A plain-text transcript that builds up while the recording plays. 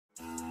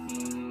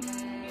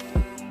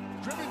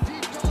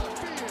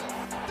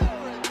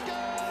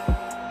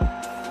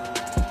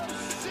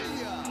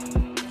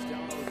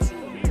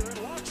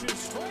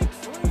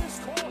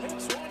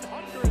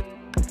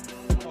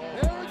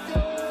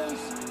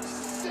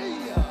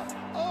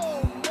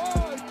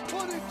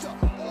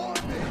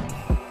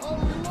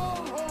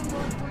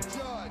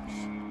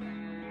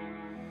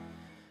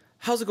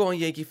How's it going,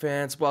 Yankee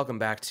fans? Welcome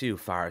back to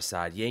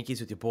Fireside Yankees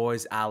with your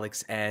boys,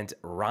 Alex and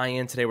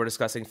Ryan. Today we're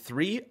discussing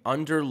three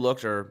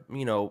underlooked or,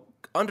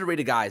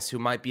 underrated guys who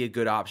might be a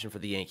good option for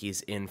the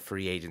Yankees in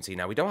free agency.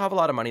 Now, we don't have a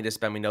lot of money to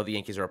spend. We know the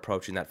Yankees are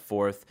approaching that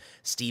fourth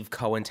Steve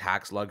Cohen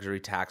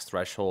luxury tax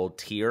threshold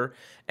tier,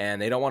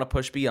 and they don't want to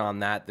push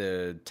beyond that.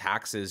 The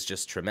tax is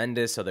just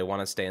tremendous, so they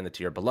want to stay in the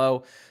tier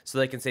below so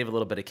they can save a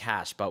little bit of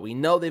cash. But we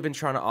know they've been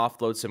trying to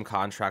offload some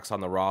contracts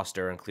on the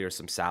roster and clear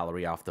some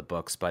salary off the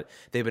books, but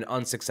they've been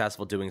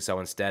unsuccessful doing so.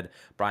 Instead,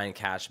 Brian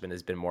Cashman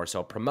has been more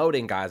so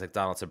promoting guys like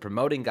Donaldson,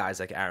 promoting guys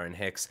like Aaron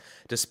Hicks,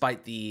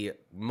 despite the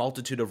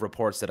multitude of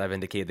reports that I've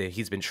indicated that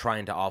he's been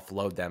trying to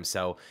offload them.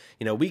 So,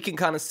 we can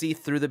kind of see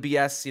through the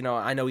BS.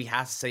 I know he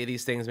has to say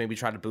these things, maybe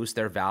try to boost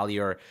their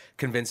value or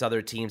convince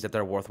other teams that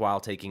they're worthwhile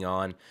taking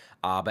on.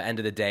 But end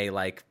of the day,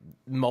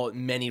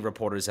 many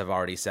reporters have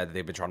already said that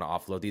they've been trying to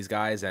offload these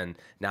guys, and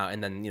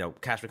then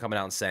Cashman coming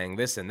out and saying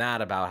this and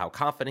that about how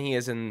confident he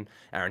is in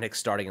Aaron Hicks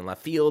starting in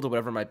left field or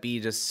whatever it might be,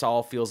 just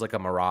all feels like a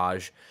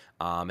mirage.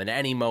 And at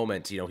any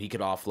moment, he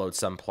could offload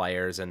some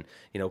players and,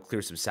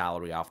 clear some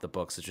salary off the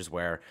books, which is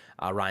where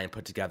Ryan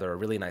put together a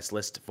really nice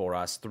list for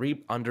us.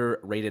 Three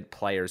underrated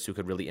players who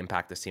could really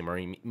impact this team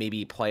or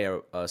maybe play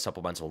a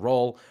supplemental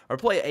role or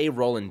play a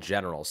role in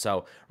general.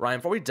 So, Ryan,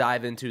 before we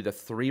dive into the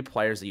three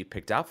players that you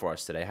picked out for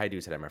us today, how you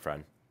doing today, my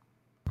friend?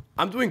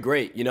 I'm doing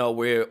great.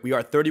 We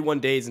are 31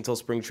 days until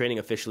spring training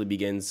officially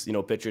begins.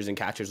 Pitchers and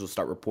catchers will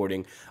start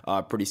reporting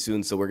pretty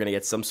soon, so we're going to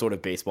get some sort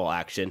of baseball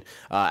action.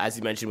 As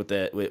you mentioned with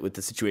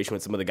the situation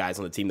with some of the guys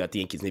on the team that the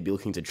Yankees may be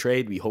looking to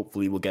trade, we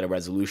hopefully will get a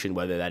resolution,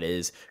 whether that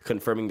is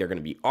confirming they're going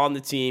to be on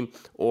the team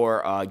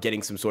or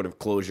getting some sort of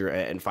closure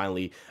and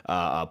finally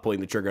pulling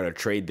the trigger on a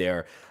trade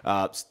there.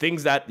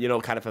 Things that,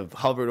 kind of have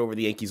hovered over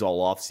the Yankees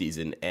all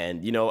offseason.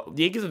 And,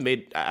 the Yankees have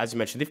made, as you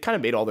mentioned, they've kind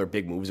of made all their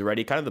big moves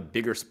already, kind of the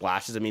bigger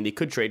splashes. I mean, they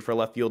could trade for a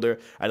left fielder.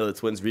 I know the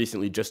Twins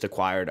recently just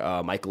acquired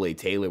Michael A.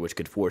 Taylor, which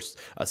could force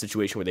a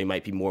situation where they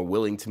might be more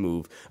willing to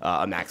move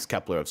a Max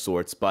Kepler of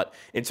sorts. But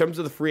in terms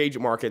of the free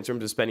agent market, in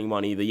terms of spending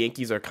money, the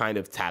Yankees are kind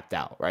of tapped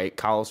out, right?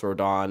 Carlos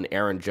Rodon,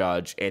 Aaron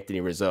Judge,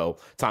 Anthony Rizzo,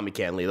 Tommy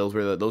Kahnle.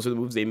 Those are the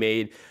moves they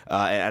made,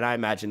 and I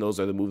imagine those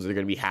are the moves they're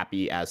going to be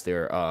happy as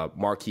their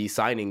marquee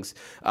signings.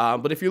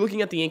 But if you're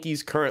looking at the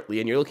Yankees currently,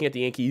 and you're looking at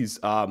the Yankees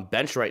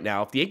bench right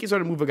now, if the Yankees are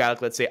to move a guy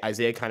like, let's say,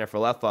 Isiah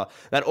Kiner-Falefa,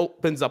 that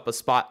opens up a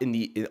spot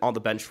on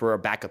the bench for a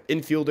backup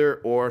infielder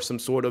or some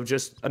sort of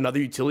just another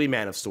utility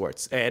man of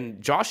sorts.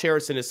 And Josh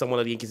Harrison is someone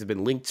that the Yankees have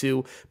been linked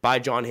to by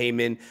Jon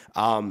Heyman.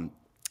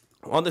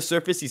 On the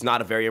surface, he's not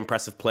a very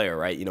impressive player,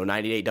 right?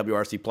 98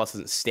 WRC plus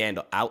doesn't stand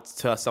out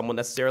to someone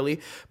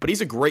necessarily, but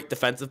he's a great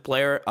defensive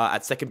player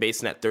at second base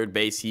and at third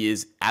base. He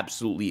is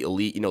absolutely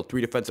elite. 3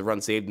 defensive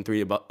runs saved and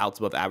 3 outs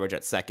above average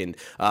at second,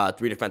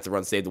 3 defensive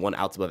runs saved and 1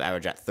 outs above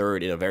average at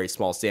third in a very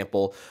small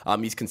sample.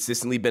 He's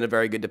consistently been a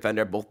very good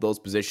defender at both those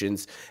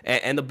positions.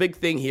 And the big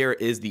thing here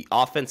is the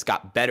offense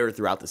got better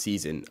throughout the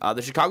season.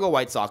 The Chicago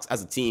White Sox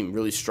as a team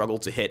really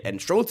struggled to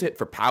hit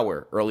for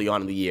power early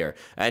on in the year.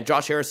 And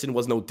Josh Harrison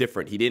was no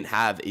different. He didn't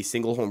have a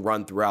single home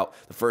run throughout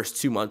the first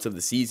 2 months of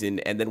the season,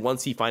 and then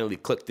once he finally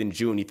clicked in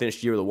June, he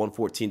finished the year with a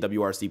 114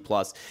 WRC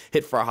plus,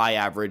 hit for a high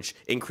average,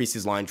 increased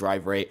his line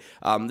drive rate.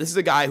 This is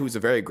a guy who's a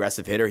very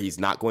aggressive hitter. He's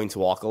not going to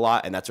walk a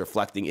lot, and that's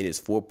reflecting in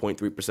his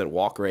 4.3%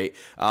 walk rate,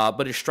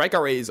 but his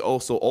strikeout rate is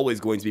also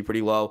always going to be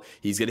pretty low.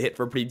 He's going to hit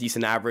for a pretty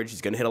decent average.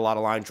 He's going to hit a lot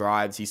of line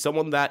drives. He's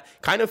someone that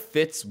kind of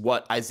fits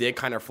what Isiah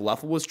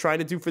Kiner-Falefa was trying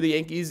to do for the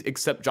Yankees,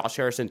 except Josh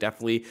Harrison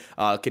definitely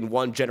can,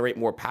 one, generate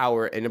more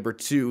power, and number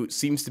two,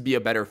 seems to be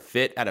a better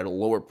fit at a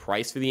lower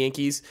price for the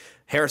Yankees.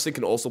 Harrison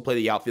can also play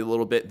the outfield a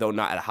little bit, though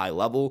not at a high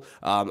level.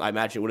 I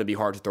imagine it wouldn't be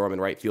hard to throw him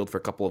in right field for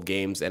a couple of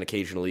games and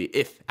occasionally,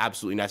 if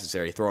absolutely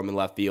necessary, throw him in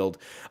left field.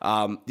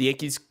 The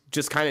Yankees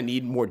just kind of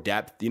need more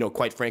depth.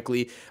 Quite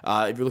frankly,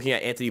 if you're looking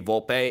at Anthony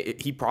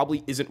Volpe, he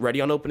probably isn't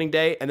ready on opening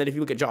day. And then if you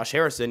look at Josh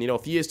Harrison,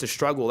 if he is to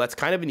struggle, that's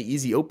kind of an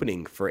easy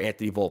opening for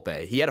Anthony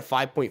Volpe. He had a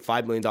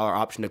 $5.5 million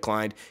option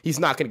declined. He's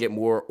not going to get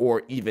more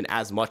or even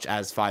as much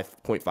as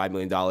 $5.5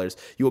 million.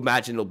 You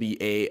imagine it'll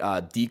be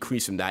a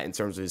decrease from that in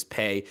terms of his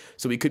pay.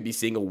 So we could be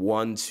seeing a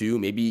 $1, $2,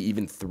 maybe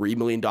even $3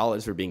 million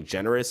for being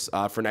generous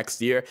for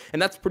next year. And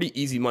that's pretty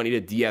easy money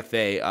to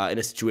DFA in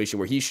a situation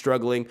where he's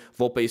struggling,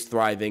 Volpe's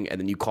thriving, and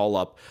then you call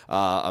up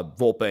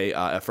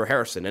Volpe for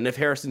Harrison. And if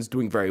Harrison's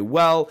doing very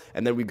well,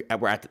 and then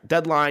we're at the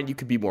deadline, you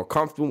could be more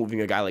comfortable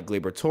moving a guy like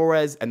Gleyber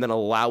Torres and then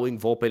allowing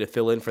Volpe to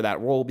fill in for that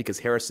role because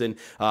Harrison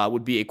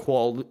would be a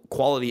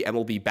quality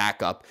MLB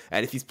backup.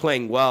 And if he's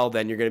playing well,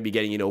 then you're going to be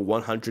getting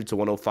 100 to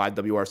 105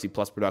 WRC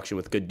plus production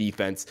with good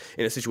defense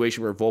in a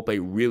situation where Volpe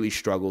really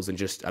struggles and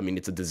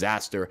it's a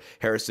disaster.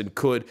 Harrison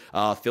could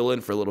fill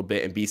in for a little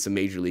bit and be some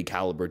major league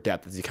caliber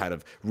depth as you kind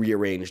of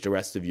rearrange the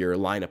rest of your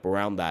lineup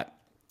around that.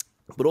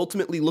 But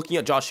ultimately, looking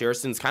at Josh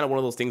Harrison is kind of one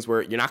of those things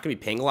where you're not going to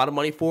be paying a lot of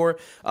money for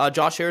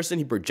Josh Harrison.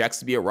 He projects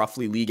to be a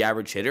roughly league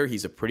average hitter.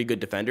 He's a pretty good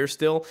defender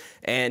still.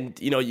 And,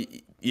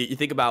 you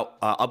think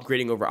about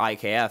upgrading over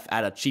IKF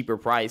at a cheaper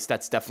price.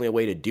 That's definitely a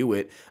way to do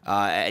it.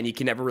 And you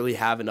can never really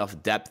have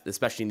enough depth,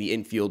 especially in the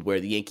infield where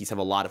the Yankees have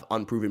a lot of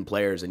unproven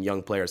players and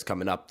young players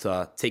coming up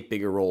to take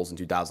bigger roles in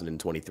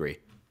 2023.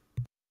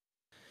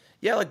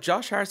 Yeah, like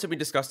Josh Harrison, we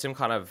discussed him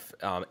kind of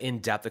in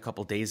depth a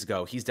couple days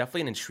ago. He's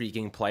definitely an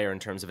intriguing player in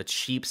terms of a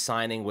cheap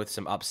signing with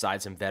some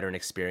upside, some veteran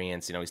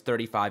experience. He's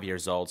 35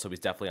 years old, so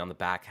he's definitely on the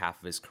back half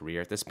of his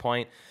career at this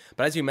point.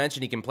 But as you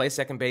mentioned, he can play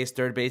second base,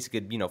 third base.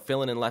 He could,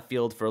 fill in left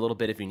field for a little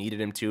bit if you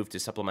needed him to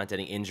supplement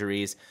any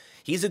injuries.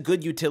 He's a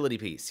good utility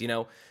piece.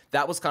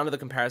 That was kind of the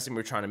comparison we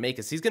were trying to make.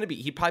 Is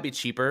he'd probably be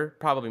cheaper,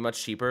 probably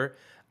much cheaper.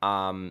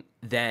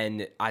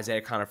 Then Isaiah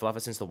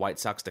Connor-Falefa, since the White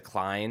Sox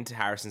declined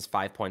Harrison's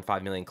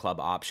 $5.5 million club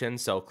option,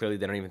 so clearly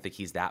they don't even think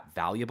he's that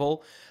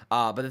valuable.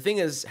 But the thing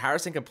is,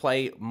 Harrison can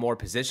play more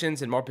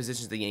positions, and more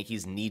positions the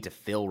Yankees need to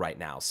fill right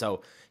now.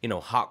 So,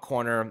 hot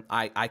corner,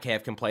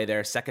 IKF can play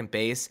there. Second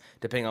base,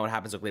 depending on what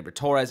happens with Gleyber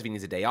Torres, if he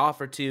needs a day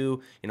off or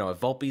two. If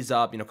Volpe's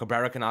up,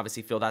 Cabrera can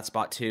obviously fill that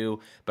spot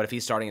too. But if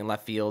he's starting in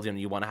left field,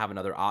 you want to have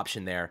another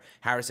option there.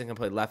 Harrison can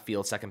play left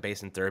field, second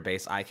base, and third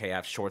base.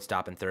 IKF,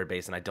 shortstop, and third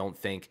base. And I don't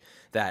think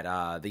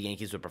that the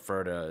Yankees would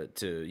prefer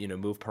to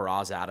move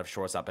Peraza out of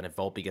shortstop. And if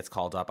Volpe gets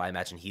called up, I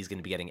imagine he's going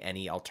to be getting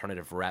any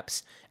alternative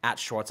reps at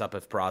shortstop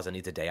if Peraza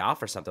needs a day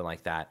off or something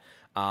like that.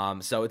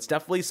 So it's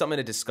definitely something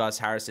to discuss.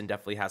 Harrison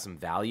definitely has some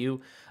value.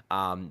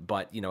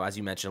 But, as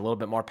you mentioned, a little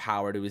bit more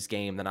power to his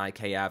game than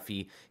IKF.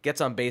 He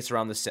gets on base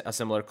around a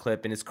similar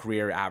clip. In his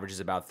career, averages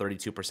about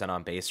 32%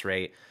 on base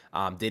rate.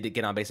 Did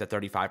get on base at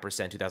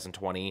 35%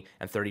 2020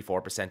 and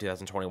 34%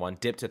 2021.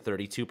 Dipped to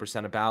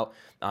 32% about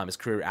his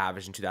career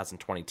average in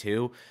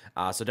 2022.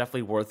 So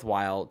definitely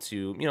worthwhile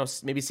to,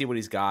 maybe see what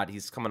he's got.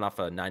 He's coming off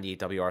a 98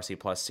 WRC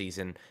plus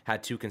season,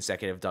 had 2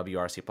 consecutive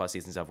WRC plus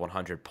seasons of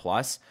 100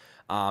 plus.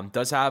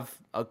 Does have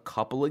a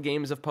couple of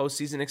games of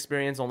postseason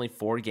experience, only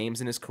 4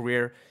 games in his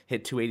career,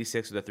 hit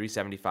 286 with a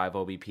 375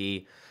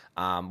 OBP.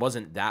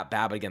 Wasn't that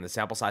bad, but again, the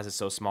sample size is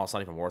so small, it's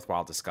not even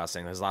worthwhile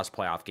discussing. His last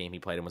playoff game he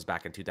played in was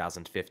back in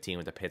 2015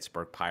 with the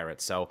Pittsburgh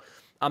Pirates. So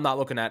I'm not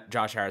looking at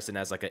Josh Harrison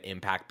as like an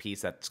impact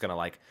piece that's going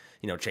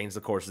to change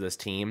the course of this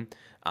team.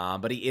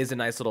 But he is a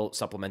nice little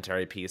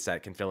supplementary piece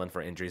that can fill in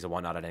for injuries and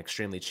whatnot at an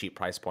extremely cheap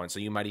price point. So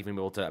you might even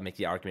be able to make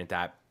the argument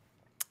that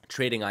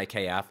trading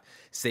IKF,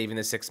 saving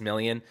the $6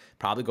 million,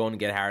 probably going to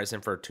get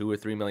Harrison for $2 or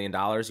 $3 million.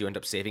 You end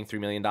up saving $3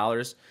 million,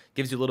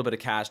 gives you a little bit of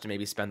cash to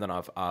maybe spend on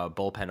a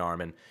bullpen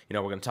arm. And,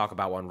 we're going to talk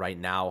about one right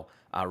now,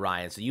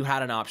 Ryan. So you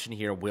had an option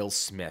here, Will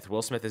Smith.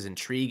 Will Smith is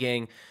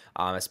intriguing.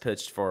 Has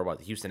pitched for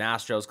the Houston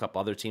Astros, a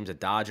couple other teams, the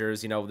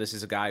Dodgers. This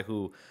is a guy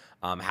who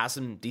has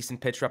some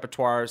decent pitch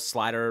repertoire.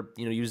 Slider,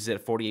 uses it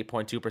at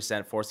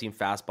 48.2%, four-seam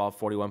fastball,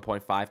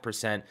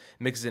 41.5%,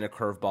 mixes in a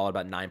curveball at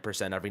about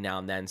 9% every now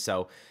and then.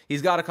 So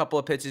he's got a couple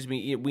of pitches.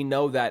 We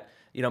know that,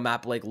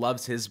 Matt Blake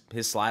loves his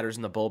sliders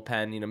in the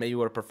bullpen. Maybe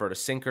would have preferred a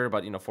sinker,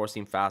 but,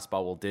 four-seam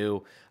fastball will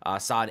do.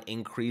 Saw an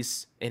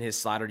increase in his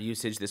slider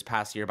usage this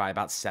past year by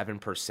about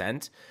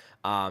 7%.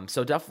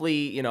 So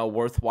definitely,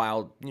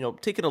 worthwhile,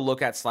 taking a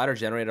look at. Slider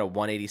generated a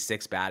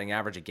 186 batting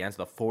average against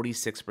a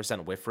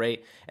 46% whiff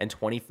rate and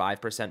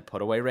 25%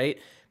 put away rate.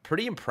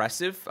 Pretty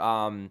impressive.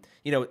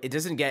 It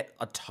doesn't get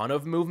a ton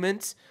of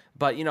movement,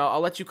 but,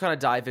 I'll let you kind of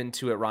dive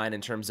into it, Ryan,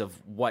 in terms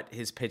of what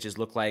his pitches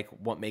look like,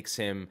 what makes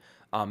him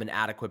an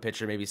adequate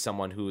pitcher, maybe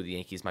someone who the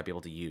Yankees might be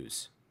able to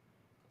use.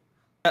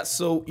 Yeah,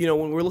 so,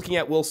 when we're looking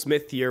at Will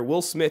Smith here,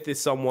 Will Smith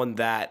is someone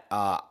that,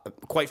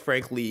 quite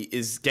frankly,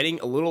 is getting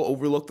a little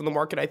overlooked in the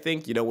market, I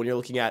think. When you're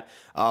looking at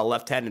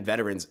left-handed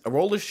veterans,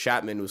 Aroldis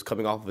Chapman was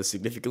coming off of a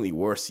significantly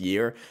worse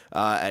year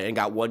and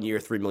got 1 year,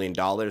 $3 million.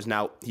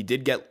 Now, he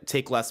did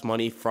take less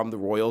money from the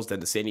Royals than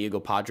the San Diego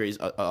Padres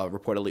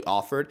reportedly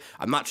offered.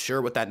 I'm not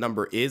sure what that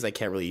number is. I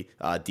can't really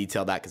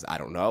detail that because I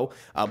don't know.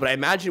 But I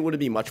imagine it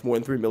wouldn't be much more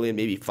than $3 million,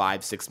 maybe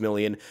 $5-6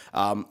 million.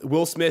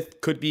 Will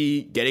Smith could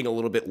be getting a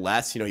little bit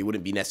less. He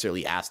wouldn't be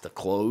necessarily asked to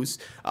close.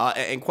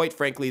 And quite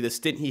frankly, the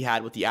stint he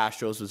had with the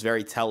Astros was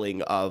very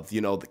telling of,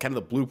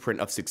 the blueprint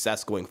of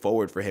success going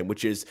forward for him,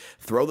 which is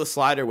throw the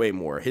slider way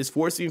more. His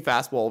four-seam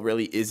fastball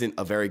really isn't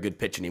a very good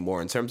pitch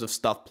anymore. In terms of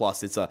stuff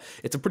plus, it's a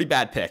pretty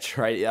bad pitch,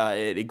 right?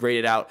 It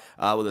graded out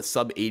with a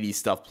sub-80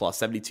 stuff plus,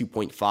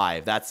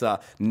 72.5. That's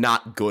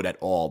not good at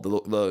all.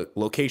 The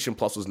location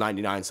plus was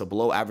 99, so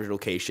below average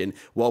location,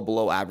 well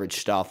below average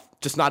stuff.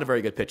 Just not a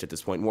very good pitch at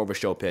this point, more of a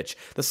show pitch.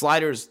 The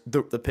slider's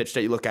the pitch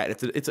that you look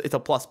at. It's a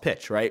plus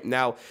pitch, right?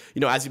 Now,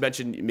 as you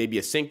mentioned, maybe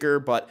a sinker,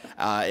 but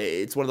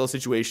it's one of those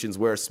situations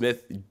where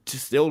Smith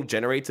still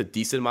generates a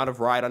decent amount of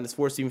ride on his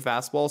four-seam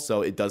fastball,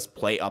 so it does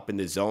play up in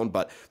the zone,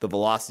 but the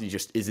velocity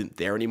just isn't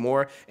there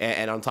anymore.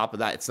 And on top of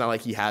that, it's not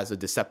like he has a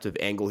deceptive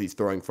angle he's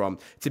throwing from.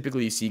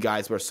 Typically, you see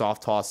guys who are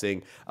soft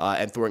tossing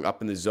and throwing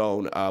up in the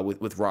zone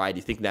with ride.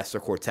 You think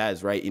Nestor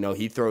Cortez, right?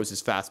 He throws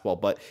his fastball,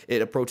 but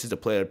it approaches the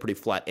plate at a pretty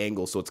flat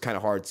angle, so it's kind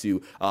of hard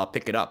to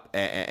pick it up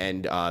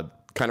and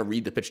kind of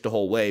read the pitch the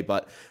whole way,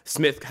 but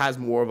Smith has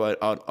more of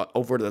a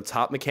over the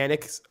top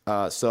mechanics.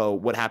 So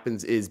what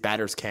happens is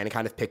batters can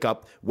kind of pick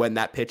up when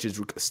that pitch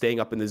is staying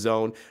up in the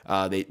zone.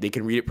 They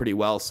can read it pretty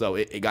well. So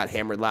it got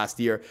hammered last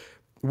year.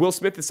 Will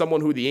Smith is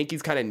someone who the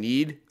Yankees kind of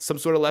need some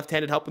sort of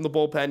left-handed help in the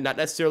bullpen. Not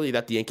necessarily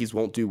that the Yankees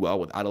won't do well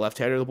without a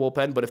left-hander in the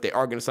bullpen, but if they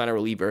are going to sign a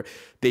reliever,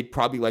 they'd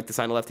probably like to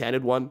sign a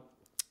left-handed one.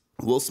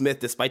 Will Smith,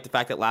 despite the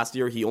fact that last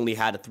year he only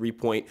had a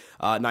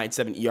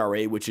 3.97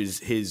 ERA, which is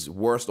his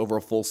worst over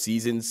a full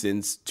season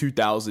since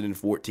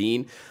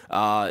 2014,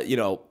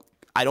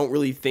 I don't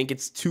really think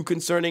it's too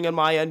concerning on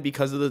my end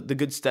because of the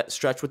good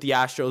stretch with the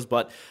Astros,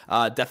 but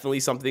definitely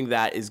something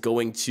that is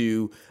going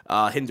to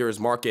hinder his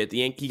market.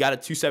 He got a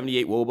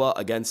 278 WOBA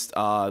against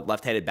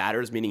left-handed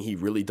batters, meaning he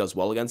really does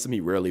well against them. He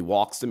rarely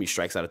walks them. He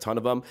strikes out a ton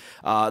of them.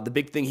 The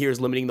big thing here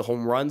is limiting the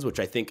home runs, which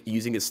I think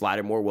using his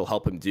slider more will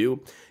help him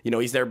do.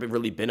 He's never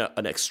really been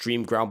an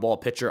extreme ground ball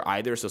pitcher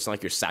either, so it's not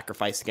like you're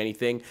sacrificing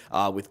anything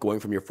with going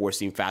from your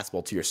four-seam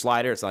fastball to your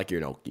slider. It's not like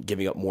you're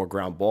giving up more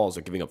ground balls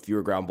or giving up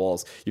fewer ground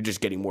balls. You're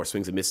just getting more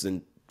swings and misses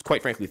and,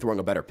 quite frankly, throwing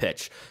a better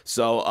pitch.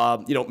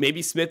 So,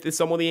 maybe Smith is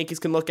someone the Yankees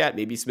can look at.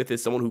 Maybe Smith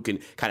is someone who can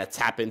kind of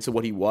tap into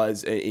what he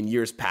was in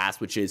years past,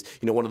 which is,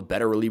 one of the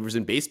better relievers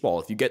in baseball.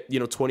 If you get,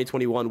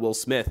 2021 Will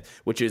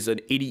Smith, which is an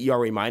 80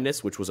 ERA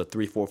minus, which was a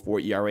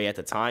 3.44 ERA at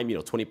the time,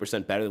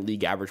 20% better than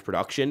league average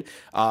production,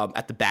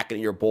 at the back end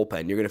of your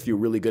bullpen, you're going to feel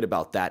really good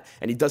about that.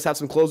 And he does have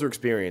some closer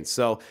experience.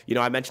 So,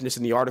 I mentioned this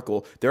in the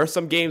article. There are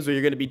some games where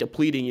you're going to be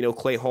depleting,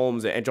 Clay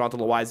Holmes and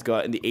Jonathan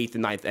Loaizaga in the 8th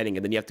and 9th inning,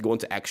 and then you have to go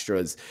into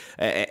extras.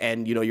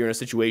 And you're in a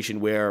situation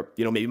where,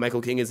 maybe Michael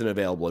King isn't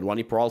available and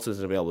Wandy Peralta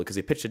isn't available because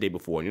they pitched the day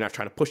before and you're not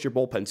trying to push your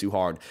bullpen too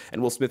hard.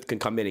 And Will Smith can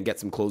come in and get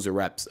some closer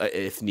reps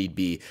if need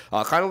be.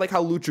 Kind of like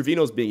how Lou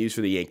Trevino is being used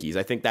for the Yankees.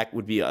 I think that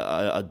would be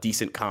a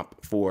decent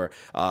comp for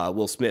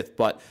Will Smith,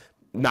 but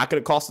not going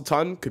to cost a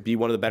ton. Could be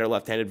one of the better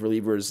left-handed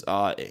relievers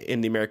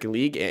in the American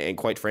League. And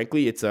quite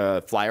frankly, it's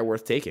a flyer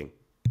worth taking.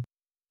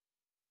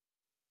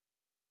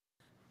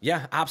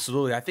 Yeah,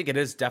 absolutely. I think it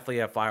is definitely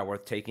a flyer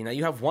worth taking. Now,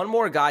 you have one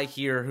more guy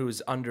here who's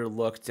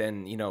underlooked,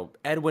 and,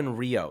 Edwin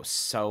Rios.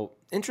 So,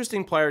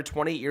 interesting player,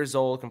 28 years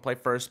old, can play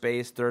first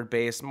base, third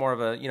base, more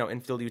of a,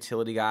 infield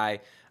utility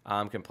guy,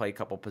 can play a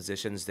couple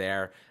positions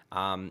there.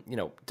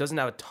 Doesn't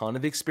have a ton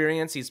of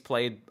experience. He's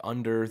played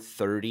under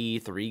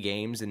 33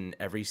 games in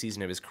every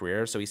season of his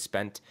career. So he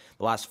spent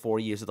the last 4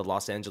 years with the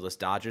Los Angeles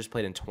Dodgers,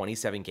 played in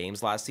 27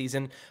 games last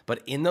season.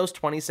 But in those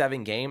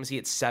 27 games, he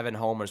hit 7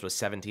 homers with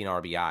 17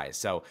 RBIs.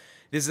 So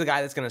this is a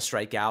guy that's going to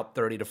strike out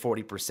 30 to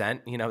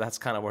 40%. That's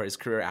kind of where his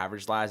career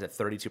average lies at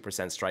 32%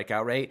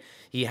 strikeout rate.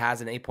 He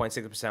has an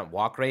 8.6%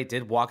 walk rate,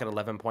 did walk at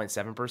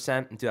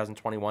 11.7% in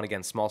 2021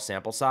 against small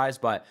sample size,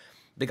 but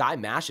the guy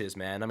mashes,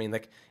 man. I mean,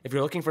 if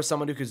you're looking for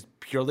someone who's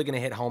purely going to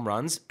hit home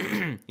runs,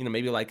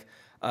 maybe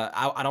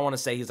I don't want to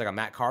say he's like a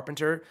Matt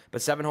Carpenter,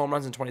 but 7 home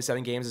runs in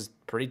 27 games is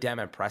pretty damn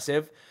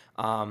impressive.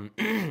 A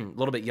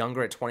little bit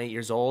younger at 28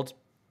 years old.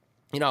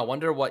 I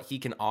wonder what he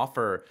can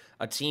offer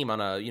a team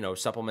on a,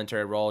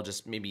 supplementary role,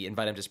 just maybe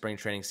invite him to spring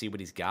training, see what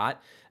he's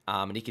got.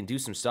 And he can do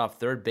some stuff.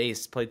 Third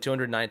base, played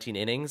 219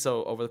 innings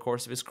over the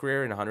course of his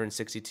career and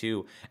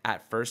 162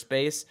 at first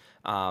base.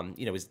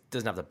 He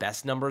doesn't have the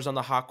best numbers on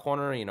the hot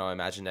corner. I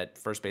imagine that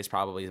first base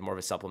probably is more of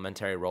a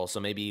supplementary role. So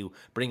maybe you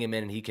bring him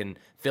in and he can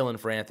fill in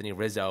for Anthony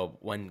Rizzo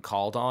when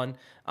called on.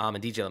 And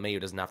DJ LeMahieu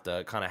doesn't have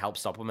to kind of help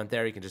supplement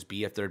there. He can just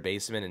be a third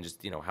baseman and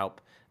just, help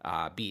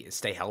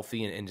stay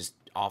healthy and just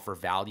offer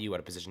value at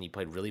a position he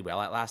played really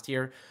well at last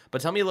year. But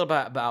tell me a little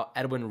bit about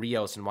Edwin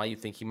Rios and why you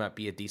think he might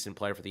be a decent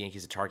player for the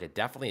Yankees to target.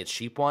 Definitely a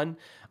cheap one.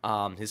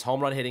 His home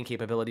run hitting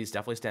capabilities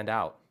definitely stand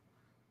out.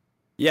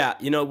 Yeah,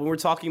 when we're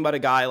talking about a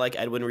guy like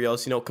Edwin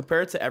Rios,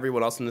 compared to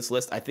everyone else on this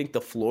list, I think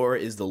the floor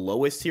is the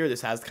lowest here.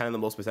 This has kind of the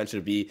most potential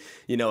to be,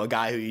 a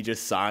guy who you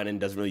just sign and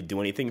doesn't really do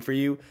anything for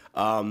you.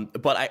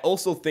 But I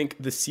also think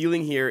the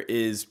ceiling here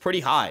is pretty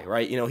high,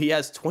 right? He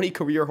has 20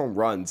 career home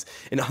runs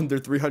in under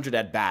 300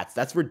 at-bats.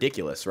 That's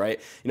ridiculous,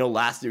 right?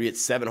 Last year he had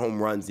 7 home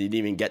runs and he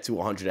didn't even get to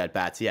 100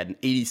 at-bats. He had an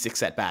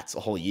 86 at-bats a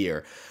whole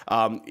year.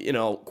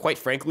 Quite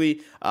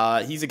frankly,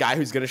 he's a guy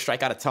who's going to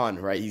strike out a ton,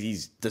 right? He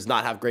does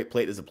not have great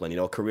plate discipline.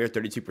 Career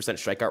 32%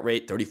 strikeout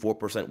rate,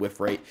 34%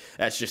 whiff rate.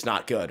 That's just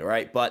not good,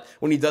 right? But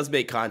when he does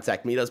make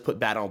contact, when he does put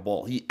bat on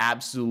ball, he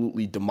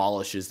absolutely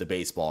demolishes the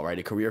baseball, right?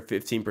 A career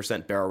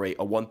 15% barrel rate,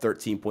 a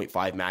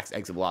 113.5 max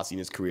exit velocity in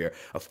his career,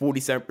 a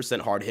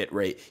 47% hard hit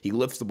rate. He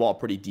lifts the ball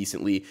pretty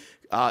decently.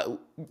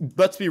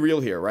 Let's be real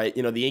here, right?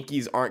 The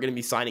Yankees aren't going to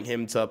be signing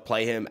him to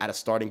play him at a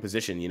starting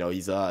position.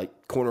 He's a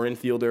corner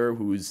infielder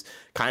who's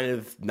kind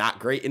of not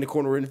great in the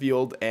corner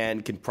infield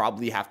and will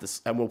probably have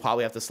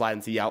to slide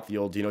into the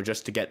outfield,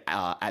 just to get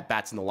at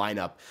bats in the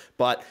lineup.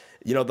 But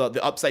the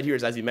upside here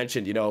is, as you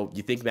mentioned,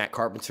 you think Matt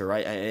Carpenter,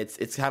 right? And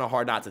it's kind of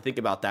hard not to think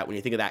about that when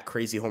you think of that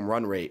crazy home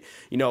run rate.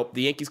 The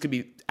Yankees could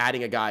be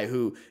adding a guy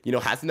who,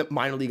 has a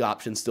minor league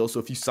option still. So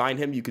if you sign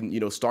him, you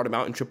can, start him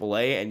out in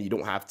AAA, and you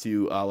don't have to,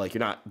 you're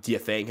not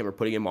DFAing him or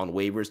putting him on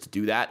waivers to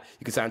do that.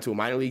 You can sign him to a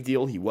minor league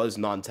deal. He was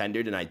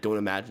non-tendered, and I don't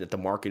imagine that the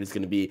market is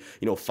going to be,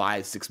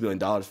 $5-6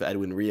 million for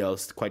Edwin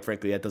Rios. Quite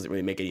frankly, that doesn't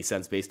really make any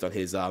sense based on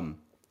his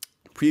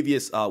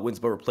previous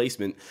Winslow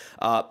replacement.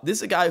 This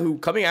is a guy who,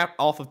 coming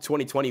off of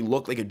 2020,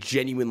 looked like a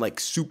genuine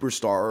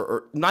superstar,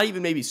 or not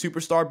even maybe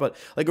superstar, but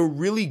like a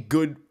really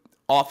good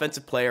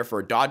offensive player for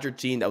a Dodger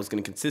team that was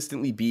going to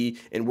consistently be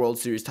in World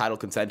Series title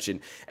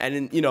contention.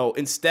 And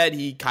instead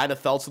he kind of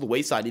fell to the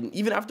wayside. And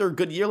even after a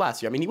good year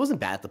last year, I mean, he wasn't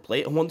bad at the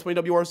plate.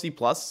 120 WRC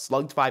plus,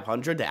 slugged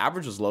 500. The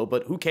average was low,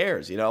 but who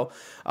cares?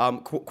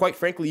 Quite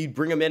frankly, you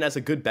bring him in as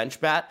a good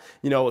bench bat.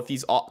 If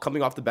he's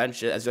coming off the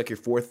bench as like your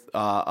fourth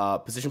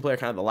position player,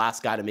 kind of the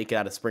last guy to make it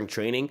out of spring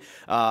training,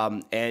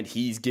 and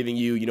he's giving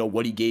you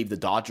what he gave the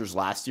Dodgers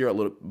last year, a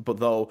little,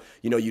 but though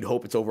you'd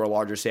hope it's over a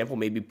larger sample,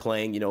 maybe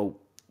playing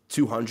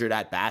 200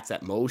 at bats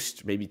at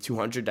most, maybe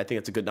 200. I think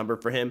that's a good number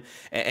for him.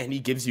 And he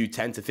gives you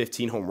 10 to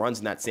 15 home runs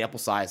in that sample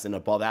size and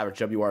above average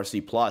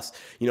WRC plus.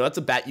 That's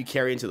a bat you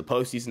carry into the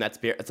postseason.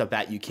 That's a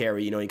bat you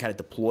carry, and kind of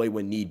deploy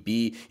when need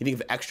be. You think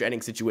of extra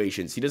inning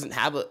situations. He doesn't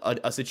have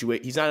a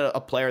situation. He's not a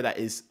player that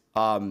is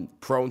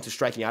prone to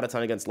striking out a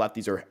ton against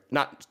lefties, or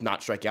not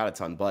striking out a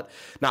ton, but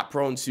not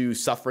prone to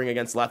suffering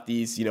against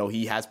lefties.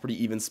 He has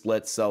pretty even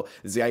splits, so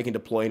this is a guy you can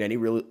deploy in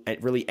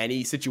really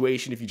any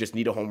situation if you just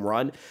need a home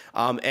run.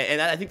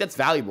 And I think that's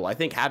valuable. I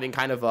think having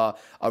kind of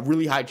a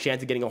really high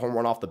chance of getting a home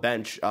run off the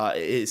bench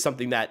is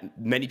something that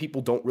many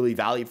people don't really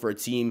value for a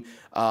team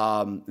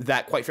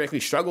that, quite frankly,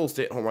 struggles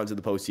to hit home runs in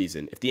the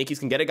postseason. If the Yankees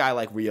can get a guy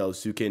like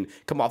Rios who can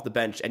come off the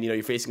bench, and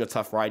you're facing a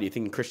tough righty, you're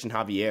thinking Christian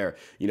Javier,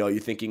 you're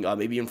thinking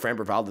maybe in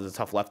Framber Valdez, a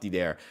tough lefty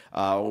there,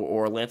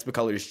 or Lance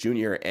McCullers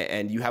Jr.,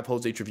 and you have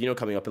Jose Trevino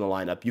coming up in the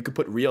lineup. You could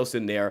put Rios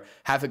in there,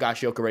 have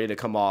Higashioka ready to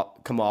come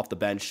off the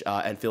bench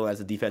and fill in as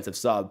a defensive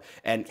sub,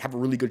 and have a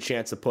really good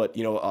chance to put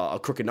a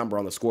crooked number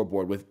on the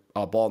scoreboard with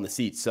a ball in the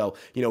seat. So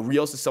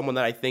Rios is someone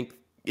that I think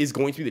is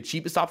going to be the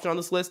cheapest option on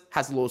this list,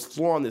 has the lowest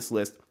floor on this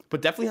list,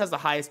 but definitely has the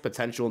highest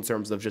potential in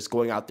terms of just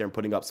going out there and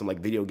putting up some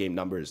video game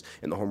numbers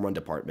in the home run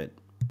department.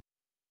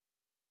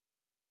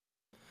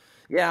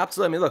 Yeah,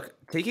 absolutely. I mean, look,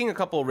 taking a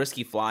couple of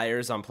risky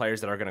flyers on players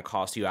that are going to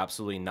cost you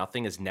absolutely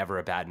nothing is never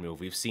a bad move.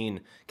 We've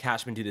seen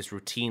Cashman do this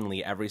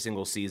routinely every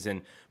single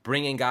season.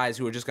 Bring in guys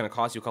who are just going to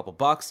cost you a couple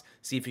bucks,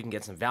 see if you can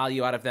get some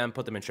value out of them,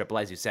 put them in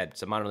AAA, as you said,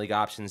 some minor league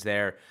options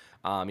there.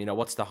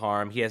 What's the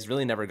harm? He has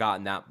really never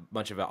gotten that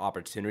much of an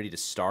opportunity to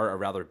start, or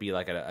rather be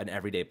like an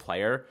everyday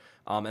player.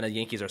 And the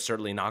Yankees are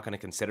certainly not going to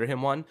consider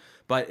him one.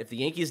 But if the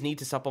Yankees need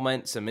to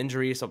supplement some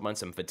injuries, supplement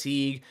some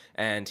fatigue,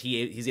 and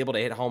he's able to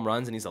hit home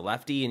runs and he's a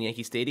lefty in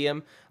Yankee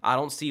Stadium, I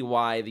don't see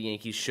why the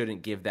Yankees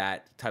shouldn't give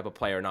that type of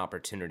player an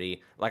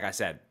opportunity. Like I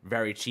said,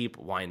 very cheap.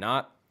 Why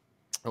not?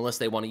 Unless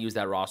they want to use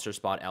that roster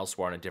spot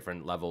elsewhere on a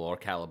different level or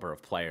caliber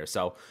of player.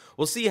 So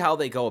we'll see how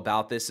they go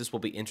about this. This will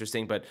be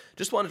interesting, but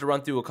just wanted to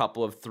run through a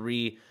couple of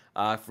three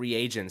free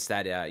agents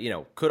that,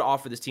 could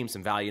offer this team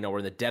some value. We're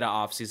in the dead of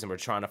offseason. We're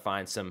trying to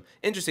find some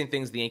interesting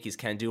things the Yankees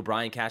can do.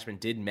 Brian Cashman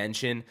did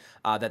mention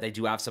that they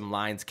do have some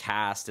lines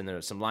cast, and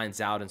there's some lines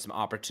out and some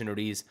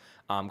opportunities,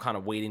 kind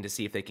of waiting to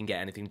see if they can get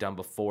anything done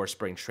before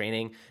spring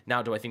training.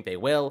 Now, do I think they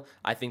will?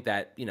 I think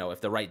that,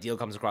 if the right deal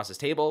comes across his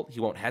table,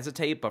 he won't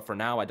hesitate. But for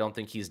now, I don't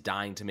think he's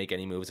dying to make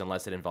any moves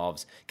unless it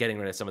involves getting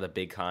rid of some of the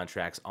big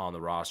contracts on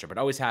the roster. But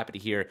always happy to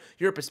hear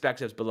your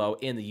perspectives below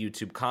in the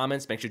YouTube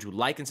comments. Make sure to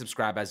like and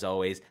subscribe as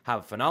always.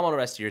 Have a phenomenal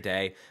rest of your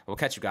day. We'll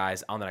catch you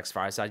guys on the next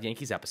Fireside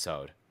Yankees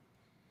episode.